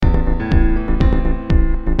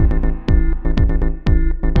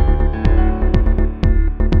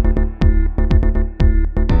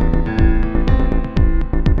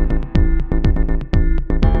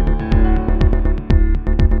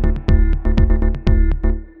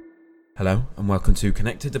Hello and welcome to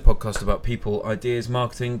Connected, the podcast about people, ideas,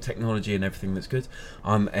 marketing, technology and everything that's good.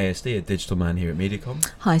 I'm ASD, a digital man here at Mediacom.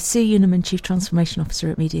 Hi, Sue Uniman, Chief Transformation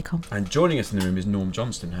Officer at Mediacom. And joining us in the room is Norm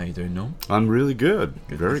Johnston. How are you doing, Norm? I'm really good.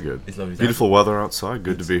 Very good. It's lovely. Beautiful weather outside.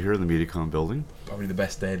 Good to be here in the Mediacom building. Probably the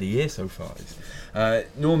best day of the year so far.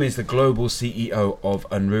 Norm is the global CEO of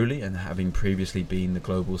Unruly and having previously been the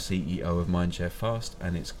global CEO of Mindshare Fast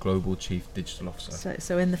and its global chief digital officer.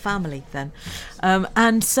 So in the family then.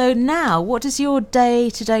 And so now, what does your day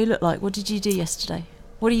today look like? What did you do yesterday?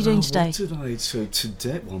 What are you doing today? So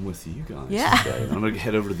today, well, I'm with you guys. Yeah. Today. I'm going to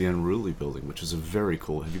head over to the Unruly building, which is a very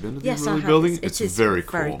cool. Have you been to the Yes, Unruly I have. building? It's very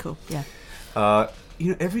cool. Very cool. Yeah.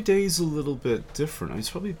 Every day is a little bit different. It's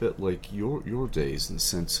probably a bit like your days in the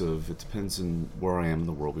sense of it depends on where I am in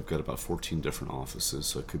the world. We've got about 14 different offices,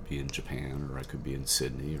 so I could be in Japan, or I could be in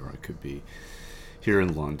Sydney, or I could be here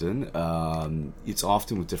in London. It's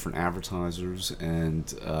often with different advertisers and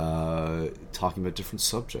talking about different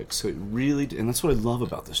subjects. So it really, and that's what I love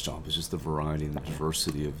about this job, is just the variety and the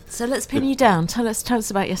diversity of. So let's pin you down. Tell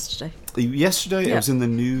us about yesterday. Yesterday, I was in the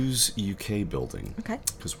News UK building. Okay.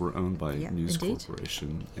 Because we're owned by News indeed.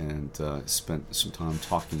 Corporation, and spent some time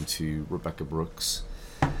talking to Rebecca Brooks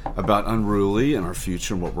about Unruly and our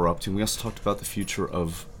future and what we're up to. And we also talked about the future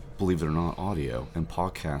of, believe it or not, audio and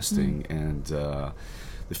podcasting and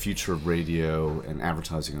the future of radio and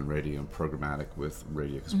advertising on radio and programmatic with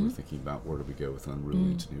radio, because we're thinking about where do we go with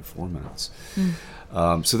Unruly into new formats.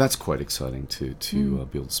 So that's quite exciting to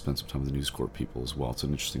be able to spend some time with the News Corp people as well. It's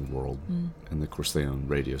an interesting world. And of course they own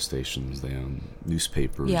radio stations, they own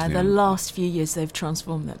newspapers. Yeah, the last few years they've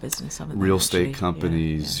transformed their business, haven't they? Real estate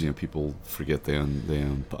companies, Yeah. People forget they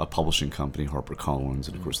own a publishing company, HarperCollins,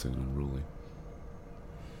 and of course they own Unruly.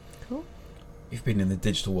 You've been in the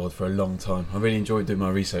digital world for a long time. I really enjoyed doing my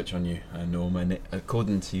research on you, Norm, and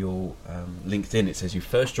according to your LinkedIn, it says you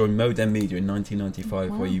first joined Modem Media in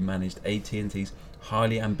 1995, where you managed AT&T's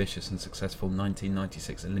highly ambitious and successful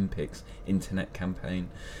 1996 Olympics internet campaign.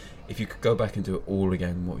 If you could go back and do it all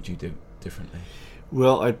again, what would you do differently?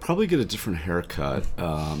 Well, I'd probably get a different haircut,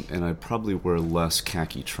 and I'd probably wear less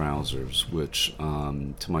khaki trousers, which,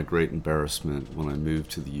 to my great embarrassment, when I moved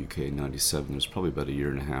to the UK in 97, there was probably about a year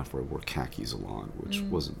and a half where I wore khakis a lot, which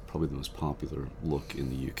wasn't probably the most popular look in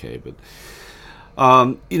the UK. But,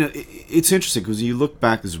 it's interesting, because you look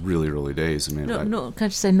back, this is really early days. I mean, can I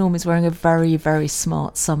just say Norm is wearing a very, very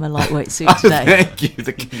smart summer lightweight suit today. Thank you.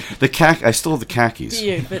 The khaki, I still have the khakis. Do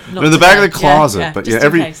you? But not They're in the back of the closet. Yeah, but just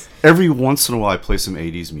every once in a while I play some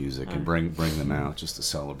 80s music and bring them out just to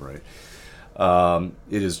celebrate.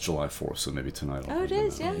 It is July 4th, so maybe tonight I'll it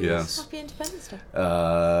is, yeah. Yes. Happy Independence Day.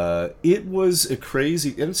 It was a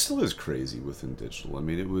crazy, and it still is crazy within digital. I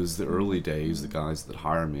mean, it was the early days. The guys that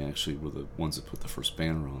hired me actually were the ones that put the first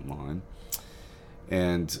banner online.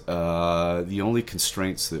 And the only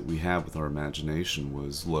constraints that we had with our imagination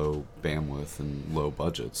was low bandwidth and low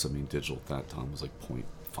budgets. I mean, digital at that time was like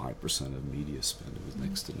 0.5% of media spend. It was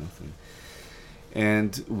next to nothing.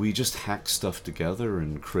 And we just hacked stuff together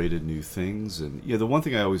and created new things. And the one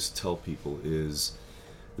thing I always tell people is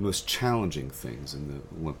the most challenging things, and the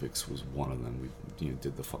Olympics was one of them. We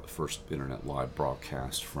did the first internet live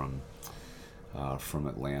broadcast from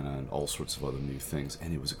Atlanta and all sorts of other new things,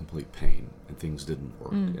 and it was a complete pain, and things didn't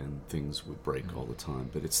work, and things would break all the time.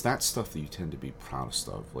 But it's that stuff that you tend to be proudest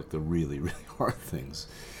of, like the really, really hard things.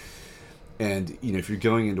 And if you're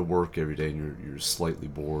going into work every day and you're slightly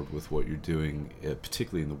bored with what you're doing,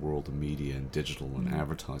 particularly in the world of media and digital and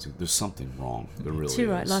advertising, there's something wrong. There really Too is.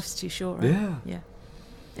 right. Life's too short, right? Yeah.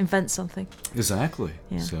 Invent something. Exactly.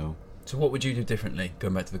 Yeah. So what would you do differently?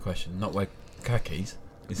 Going back to the question, not wear khakis.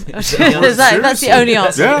 That's the only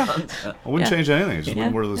answer. Yeah, I wouldn't change anything. I just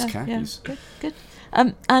wouldn't wear those khakis. Yeah. Good.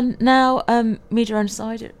 And now, media on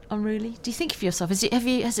side at Unruly. Do you think of yourself? Has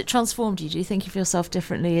it transformed you? Do you think of yourself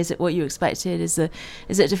differently? Is it what you expected? Is it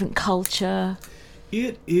a different culture?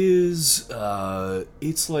 It is.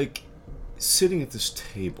 It's like sitting at this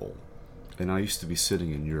table, and I used to be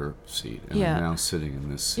sitting in your seat, and I'm now sitting in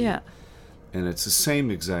this seat. Yeah. And it's the same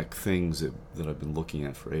exact things that I've been looking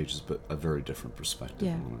at for ages, but a very different perspective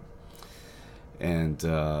on it. And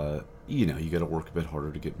you got to work a bit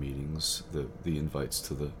harder to get meetings. The invites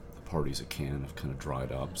to the parties at Cannes have kind of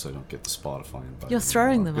dried up, so I don't get the Spotify invite. You're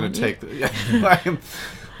throwing them, aren't you?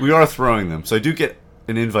 We are throwing them. So I do get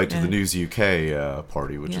an invite to the News UK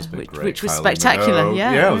party, which has been great. Which was Kylie spectacular. Minogue.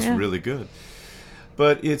 Yeah, it was really good.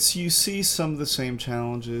 But you see some of the same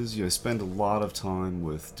challenges. I spend a lot of time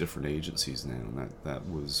with different agencies now, and that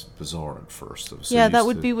was bizarre at first. So that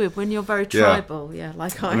would be weird when you're very tribal. Yeah,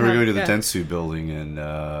 like I remember am. going to the Dentsu building in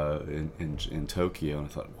Tokyo, and I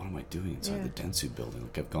thought, what am I doing inside the Dentsu building?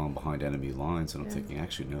 Like, I've gone behind enemy lines, and I'm thinking,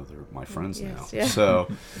 actually, no, they're my friends now. Yeah. So,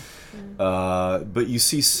 but you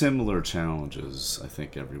see similar challenges, I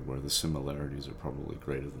think, everywhere. The similarities are probably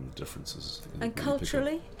greater than the differences. And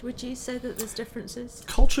culturally, would you say that there's differences?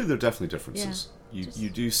 Culturally, there are definitely differences. Yeah. You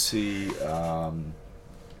do see, the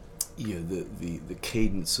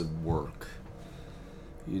cadence of work.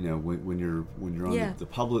 When you're on the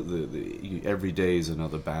public, every day is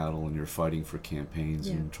another battle, and you're fighting for campaigns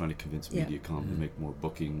and trying to convince Mediacom to make more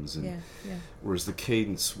bookings. And whereas the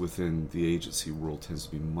cadence within the agency world tends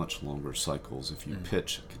to be much longer cycles. If you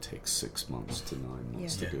pitch, it could take 6 months to 9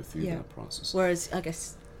 months to go through that process. Whereas I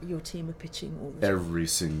guess your team are pitching all the time. Every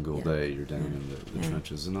single day you're down in the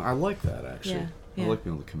trenches, and I like that actually. I like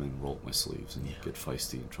being able to come in and roll up my sleeves and get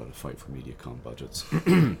feisty and try to fight for Mediacom budgets.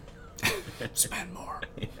 Spend more.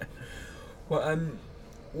 Well,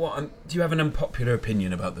 do you have an unpopular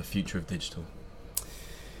opinion about the future of digital?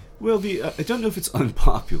 Well, I don't know if it's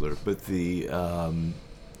unpopular, but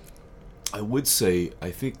I would say, I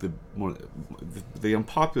think the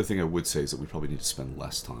unpopular thing I would say is that we probably need to spend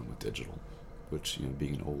less time with digital, which,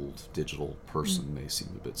 being an old digital person may seem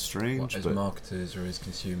a bit strange. As but marketers or as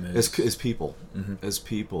consumers? As people. As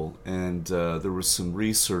people. And there was some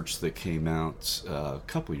research that came out a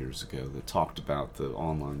couple years ago that talked about the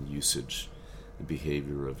online usage and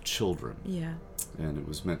behavior of children. Yeah. And it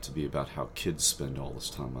was meant to be about how kids spend all this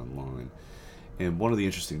time online. And one of the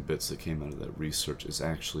interesting bits that came out of that research is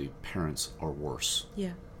actually parents are worse.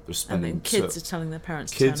 Yeah. They're spending, and then kids are telling their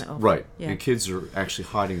parents to turn it off. Right. Yeah. And kids are actually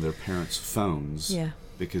hiding their parents' phones Yeah.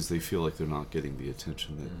 because they feel like they're not getting the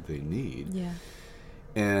attention that they need. Yeah.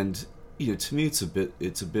 And to me, it's a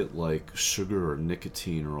bit like sugar or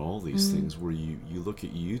nicotine or all these things where you look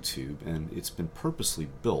at YouTube and it's been purposely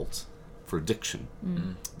built for addiction,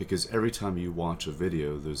 because every time you watch a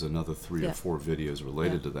video, there's another 3 or 4 videos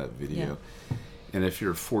related to that video. And if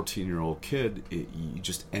you're a 14-year-old kid, you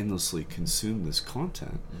just endlessly consume this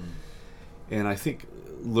content. And I think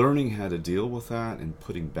learning how to deal with that and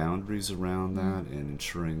putting boundaries around that and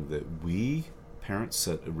ensuring that we, parents,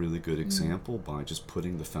 set a really good example by just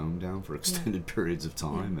putting the phone down for extended periods of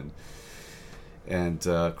time. And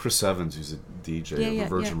Chris Evans, who's a DJ at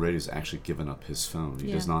Virgin Radio, has actually given up his phone.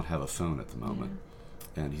 He does not have a phone at the moment.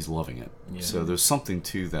 And he's loving it. Yeah. So there's something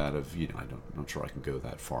to that of, I'm not sure I can go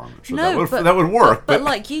that far. I'm not sure that would work. But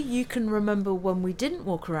like you can remember when we didn't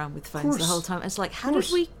walk around with phones the whole time. It's like, how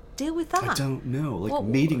did we deal with that? I don't know. Like,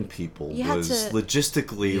 meeting people was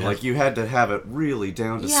logistically, like, you had to have it really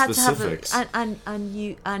down to specifics. If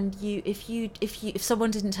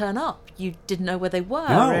someone didn't turn up, you didn't know where they were.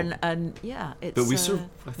 No. And it's. But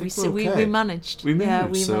I think we're okay. we managed. We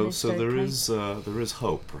managed. Yeah, so there is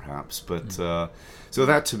hope, perhaps. But so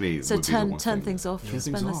that to me would be the one turn thing. Things off.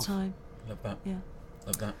 Spend less time. Love that. Yeah.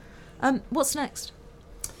 Love that. What's next?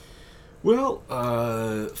 Well,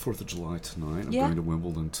 4th of July tonight. I'm going to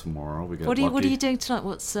Wimbledon tomorrow. What are you doing tonight?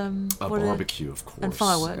 What's a barbecue, of course, and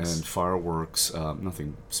fireworks. And fireworks.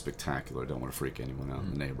 Nothing spectacular. I don't want to freak anyone out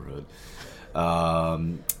in the neighborhood.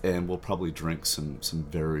 And we'll probably drink some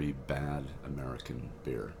very bad American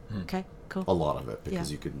beer. Okay, cool. A lot of it,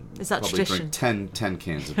 because you can probably drink 10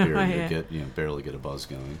 cans of beer and you barely get a buzz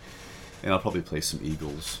going. And I'll probably play some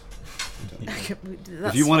Eagles.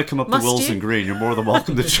 If you want to come up to Wilson Green, you're more than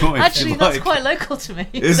welcome to join. Actually, that's quite local to me.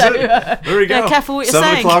 Is it? There we go. Yeah, careful what you're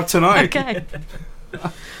 7 saying. 7:00 tonight. Okay.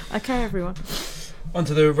 Okay, everyone. On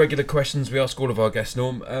to the regular questions we ask all of our guests,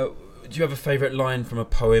 Norm. Do you have a favourite line from a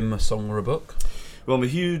poem, a song, or a book? Well, I'm a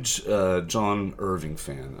huge John Irving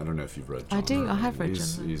fan. I don't know if you've read John Irving. I have read John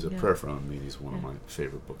Irving. He's a Prayer for Owen Meany. He's one of my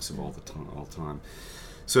favourite books of all time.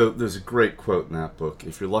 So there's a great quote in that book: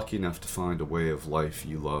 if you're lucky enough to find a way of life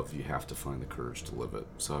you love, you have to find the courage to live it.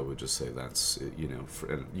 So I would just say that's,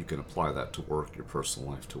 and you can apply that to work, your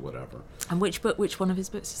personal life, to whatever. And which one of his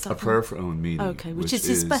books is that? A Prayer for Owen Meany. Okay, which is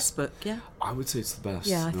his best book, yeah? I would say it's the best.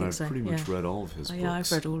 Yeah, I think so. I've pretty much read all of his books. Yeah, I've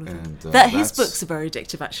read all of them. And, his books are very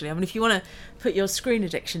addictive, actually. I mean, if you want to put your screen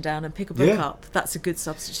addiction down and pick a book up, that's a good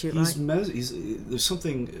substitute, right? There's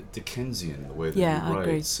something Dickensian the way that he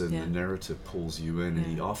writes, and the narrative pulls you in, and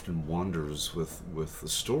he often wanders with the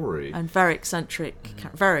story. And very eccentric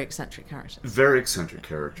characters. Very eccentric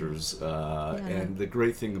characters. And the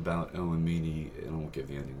great thing about Owen Meany, and I won't give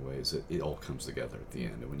the ending away, is that it all comes together at the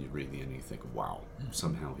end. And when you read the ending, you think, wow,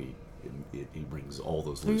 somehow he he brings all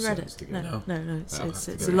those Have you loose read ends it? together. No. I'll have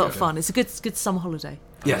to It's go a lot read of it. fun. It's a good summer holiday.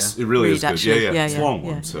 Yes, Yeah. it really Read, is good. actually. Yeah. It's a long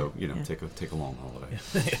yeah, one, so yeah. take a long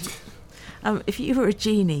holiday. If you were a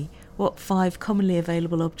genie, what 5 commonly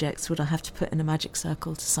available objects would I have to put in a magic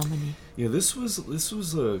circle to summon you? Yeah, this was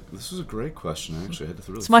a great question. Actually, I had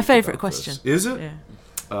to really It's my think favourite about question. this. Is it?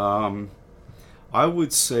 Yeah. I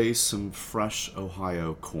would say some fresh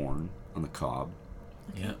Ohio corn on the cob.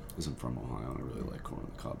 Yeah. Because I'm from Ohio and I really like corn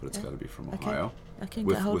on the cob, but it's Yeah. got to be from Okay. Ohio. I can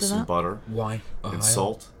With get hold of some that. butter Why? Ohio? and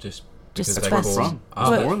salt. Just Just because the they That's best. where call- I'm from. I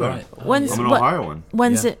was Oh, born there. right. Oh, When's- I'm an what- Ohioan.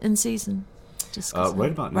 When's Yeah. it in season? Just 'cause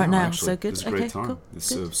Right about now. Right now, actually. so good. It's a great Okay, time. cool.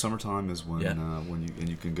 It's Good. summertime is when Yeah. when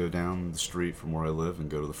you can go down the street from where I live and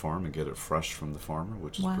go to the farm and get it fresh from the farmer,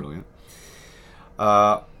 which is Wow. brilliant.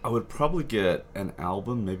 I would probably get an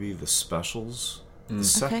album, maybe the Specials. The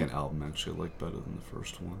second Okay. album actually I like better than the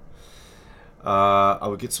first one. I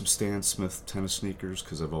would get some Stan Smith tennis sneakers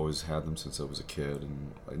because I've always had them since I was a kid,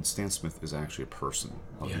 and Stan Smith is actually a person.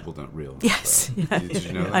 A lot Yeah. of people don't realize. Yes, that. yeah, Did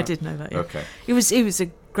you know that? I did know that. Yeah. Okay. He was a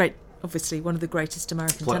great, obviously one of the greatest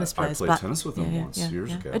American tennis I players. played back- tennis with him once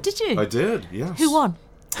years ago. Oh, did you? I did. Yes. Who won?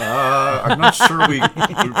 I'm not sure we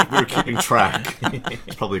were keeping track.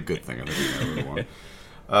 It's probably a good thing I didn't know who won.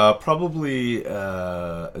 Probably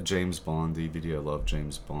a James Bond DVD. I love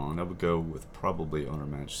James Bond. I would go with probably On Her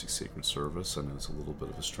Majesty's Secret Service. I know it's a little bit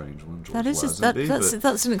of a strange one. George That is Lazenby,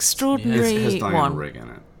 that's an but extraordinary it has Diana one Rigg in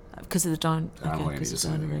it. because of the Diana. I don't Okay, like because it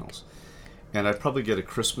of Diana anything Rigg. else. And I'd probably get a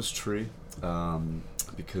Christmas tree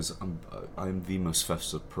because I'm the most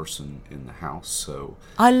festive person in the house. So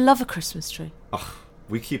I love a Christmas tree.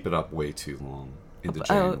 we keep it up way too long into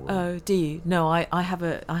Oh, January. do you? No, I have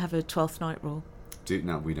a 12th night rule.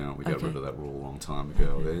 No, we don't. We got Okay. rid of that rule a long time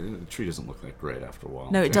ago. The tree doesn't look that great after a while.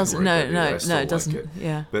 No, it doesn't. January, No, but I still it like doesn't. it.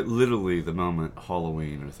 Yeah. But literally, the moment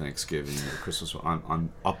Halloween or Thanksgiving or Christmas,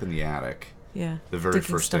 I'm up in the attic Yeah. the very Digging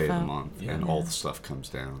first stuff day of the out. month, Yeah. and Yeah. all the stuff comes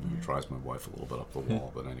down, and it drives my wife a little bit up the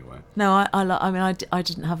wall. But anyway, No, I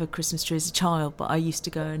didn't have a Christmas tree as a child, but I used to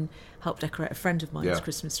go and help decorate a friend of mine's Yeah.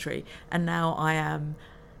 Christmas tree, and now I am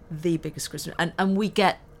the biggest Christmas, and we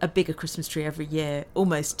get a bigger Christmas tree every year,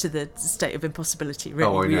 almost to the state of impossibility.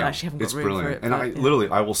 Really, I we know. actually haven't It's got room brilliant. for it. And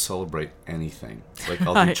but, I will celebrate anything. Like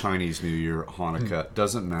I'll do Right. Chinese New Year, Hanukkah.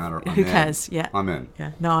 Doesn't matter. I'm Who in. cares? Yeah. I'm in.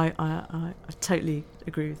 Yeah. No, I totally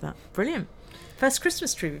agree with that. Brilliant. First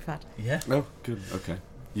Christmas tree we've had. Yeah. Oh, good. Okay.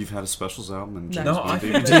 You've had a Specials album and No. James No, Bond I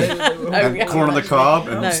DVD. think and yeah. Corn on the Cob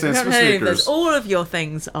and No, Stan we Smith haven't had any of those. sneakers. All of your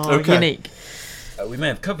things are Okay. unique. we may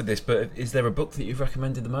have covered this, but is there a book that you've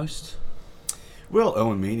recommended the most? Well,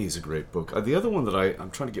 Owen Meany is a great book. The other one that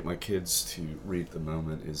I'm trying to get my kids to read at the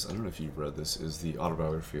moment is, I don't know if you've read this, is the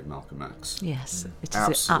autobiography of Malcolm X. Yes, it is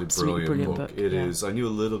Absolutely, an absolutely brilliant book. It yeah. is. I knew a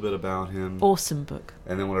little bit about him. Awesome book.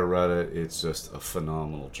 And then when I read it, it's just a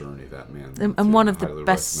phenomenal journey that man went And through. one of I the highly recommend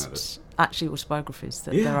best, actually, autobiographies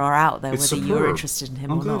that Yeah. there are out there, It's whether superb. you're interested in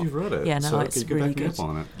him I'm or glad not. you've read it. Yeah, no, so it's okay, get really back good. up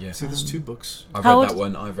on it. Yeah. See, there's 2 books. I've How read that old-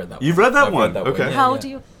 one. I've read that one. You've read that I've one? Read that Okay. yeah, How yeah. old are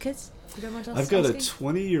your kids? You don't mind I've got a asking?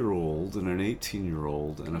 20-year-old and an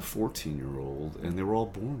 18-year-old and a 14-year-old, and they were all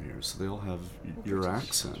born here, so they all have your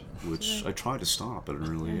accent, which I tried to stop at an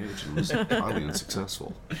early age and was highly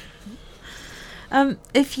unsuccessful.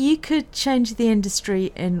 If you could change the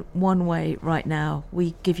industry in one way right now,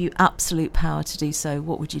 we give you absolute power to do so,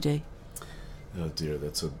 what would you do? Oh dear,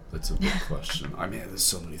 that's a big question. I mean, there's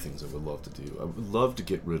so many things I would love to do. I would love to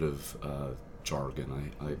get rid of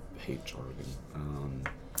jargon. I hate jargon.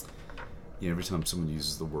 Every time someone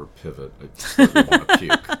uses the word pivot, I just really want to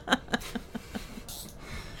puke.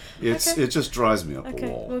 Okay. It just drives me up a Okay,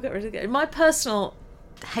 wall. we'll get rid of it. My personal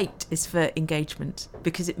hate is for engagement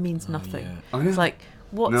because it means nothing. yeah. I know. It's like,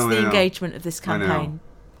 what's No, I the know. engagement of this I know. campaign?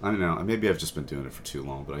 I don't know. Maybe I've just been doing it for too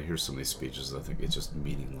long, but I hear some of these speeches and I think it's just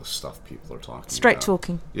meaningless stuff people are talking Straight about.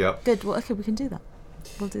 talking. Yep. Good. Well, okay, we can do that.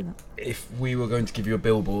 We'll do that. If we were going to give you a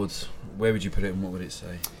billboard, where would you put it and what would it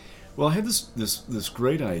say? Well, I had this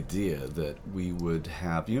great idea that we would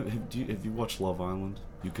have. Have you watched Love Island?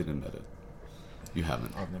 You could admit it. You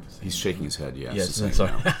haven't. I've never seen He's it. shaking his head. Yes. Yes, to say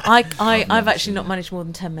sorry. no. I've never actually seen not it. managed more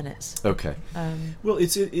than 10 minutes. Okay. Um, Well,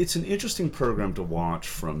 it's an interesting program to watch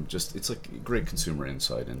from just it's like great consumer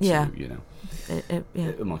insight into Yeah. Yeah.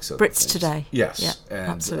 amongst other Brits things. today. Yes, Yeah,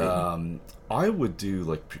 and absolutely. I would do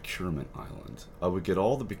like Procurement Island. I would get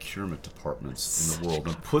all the procurement departments in the world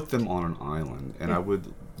and put them on an island, and I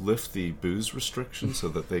would lift the booze restriction so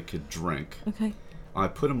that they could drink. Okay. I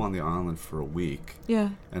put them on the island for a week, Yeah.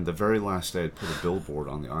 and the very last day I'd put a billboard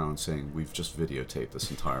on the island saying, "We've just videotaped this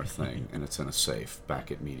entire thing, and it's in a safe back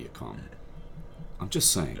at MediaCom." I'm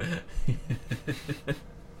just saying.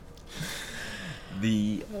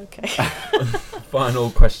 The Okay.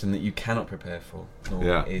 final question that you cannot prepare for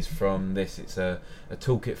Yeah. is from this. It's a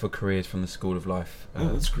toolkit for careers from the School of Life. Oh,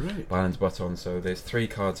 that's great. By Alan Button. So there's 3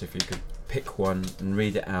 cards. If you could pick one and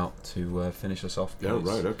read it out to finish us off. Yeah, please.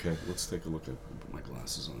 right, okay. Let's take a look at put my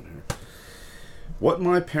glasses on here. What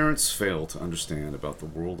my parents fail to understand about the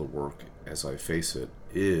world of work as I face it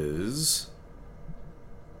is...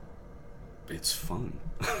 It's fun.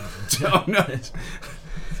 Oh, no.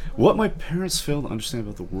 What my parents fail to understand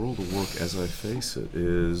about the world of work as I face it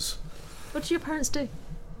is... What do your parents do?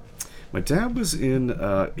 My dad was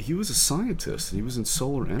he was a scientist, and he was in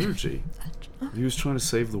solar energy. He was trying to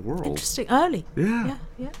save the world. Interesting. Early. Yeah.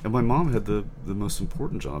 Yeah. And my mom had the most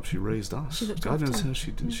important job. She raised us. She looked God knows after how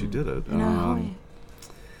she did it. In Ohio.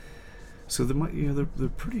 So they're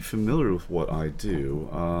pretty familiar with what I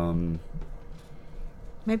do.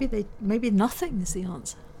 Maybe nothing is the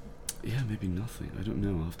answer. Yeah, maybe nothing. I don't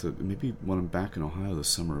know. I'll have to maybe when I'm back in Ohio this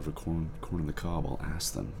summer over corn on the cob, I'll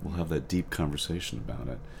ask them. We'll have that deep conversation about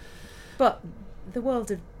it. But the world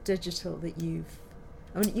of digital that you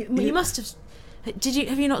must have.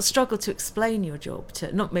 Have you not struggled to explain your job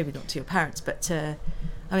to maybe not to your parents, but to?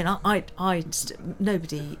 I mean,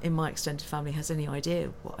 nobody in my extended family has any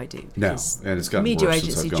idea what I do. No, and it's gotten media worse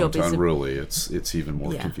agency since I've gone job to is really. It's even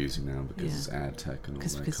more Yeah. confusing now because Yeah. it's ad tech and all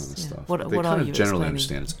that kind of stuff. What they are kind of you generally explaining?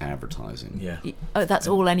 understand it's advertising. Yeah. That's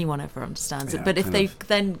all anyone ever understands. Yeah, But if kind they of.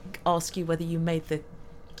 then ask you whether you made the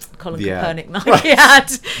Colin The ad. Kaepernick Nike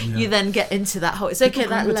ad, you then get into that whole. It's okay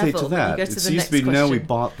People at that gravitate level. to that. But you go to It the seems next to be question. no, we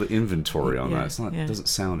bought the inventory on Yeah, that. It's not. yeah. It doesn't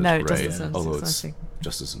sound No, as it great. doesn't sound as although exciting. it's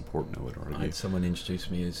just as important, I would I argue. had someone introduce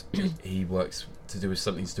me as he works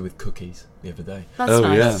something to do with cookies the other day. That's Oh,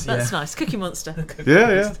 nice. yeah. That's nice. Cookie Monster.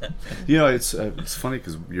 Yeah. It's funny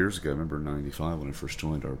because years ago, I remember in '95 when I first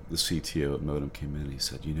joined, the CTO at Modem came in and he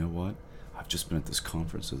said, "You know what? I've just been at this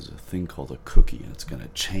conference. There's a thing called a cookie, and it's going to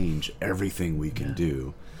change everything we can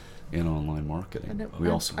do in online marketing."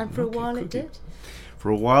 And for a while it did. For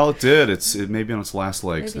a while it did. It may be on its last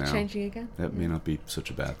legs Maybe now. changing again. That may not be such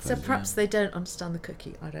a bad So thing. perhaps they don't understand the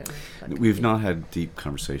cookie. I don't know. That We've could be. not had deep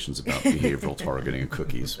conversations about behavioral targeting of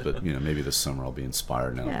cookies, but maybe this summer I'll be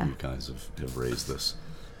inspired now that you guys have raised this.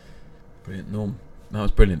 Brilliant, Norm. That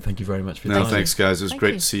was brilliant. Thank you very much for your No, time. thanks guys. It was Thank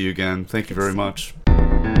great you. to see you again. Thank you Good to very see you. much.